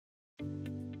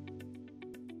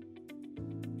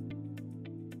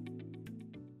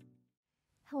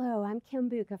I'm Kim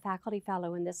Buch, a faculty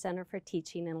fellow in the Center for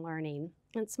Teaching and Learning.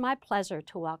 It's my pleasure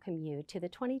to welcome you to the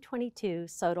 2022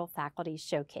 SoTL Faculty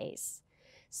Showcase.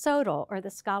 SoTL, or the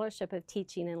Scholarship of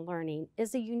Teaching and Learning,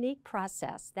 is a unique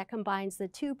process that combines the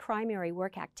two primary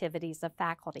work activities of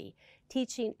faculty,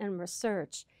 teaching and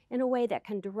research, in a way that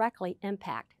can directly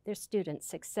impact their students'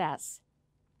 success.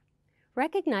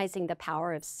 Recognizing the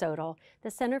power of SoTL,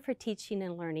 the Center for Teaching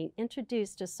and Learning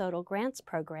introduced a SoTL Grants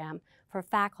program for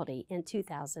faculty in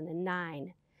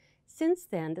 2009. Since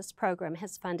then, this program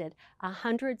has funded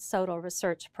 100 SoTL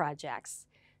research projects.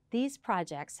 These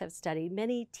projects have studied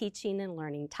many teaching and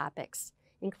learning topics,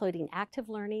 including active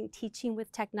learning, teaching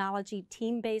with technology,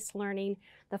 team-based learning,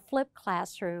 the flipped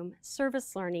classroom,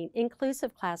 service learning,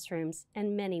 inclusive classrooms,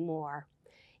 and many more.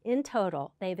 In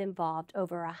total, they've involved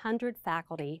over 100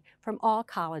 faculty from all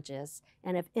colleges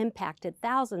and have impacted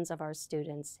thousands of our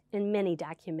students in many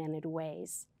documented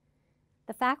ways.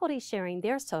 The faculty sharing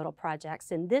their SoTL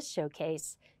projects in this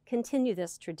showcase continue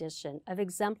this tradition of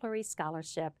exemplary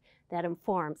scholarship that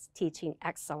informs teaching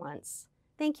excellence.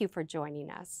 Thank you for joining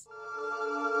us.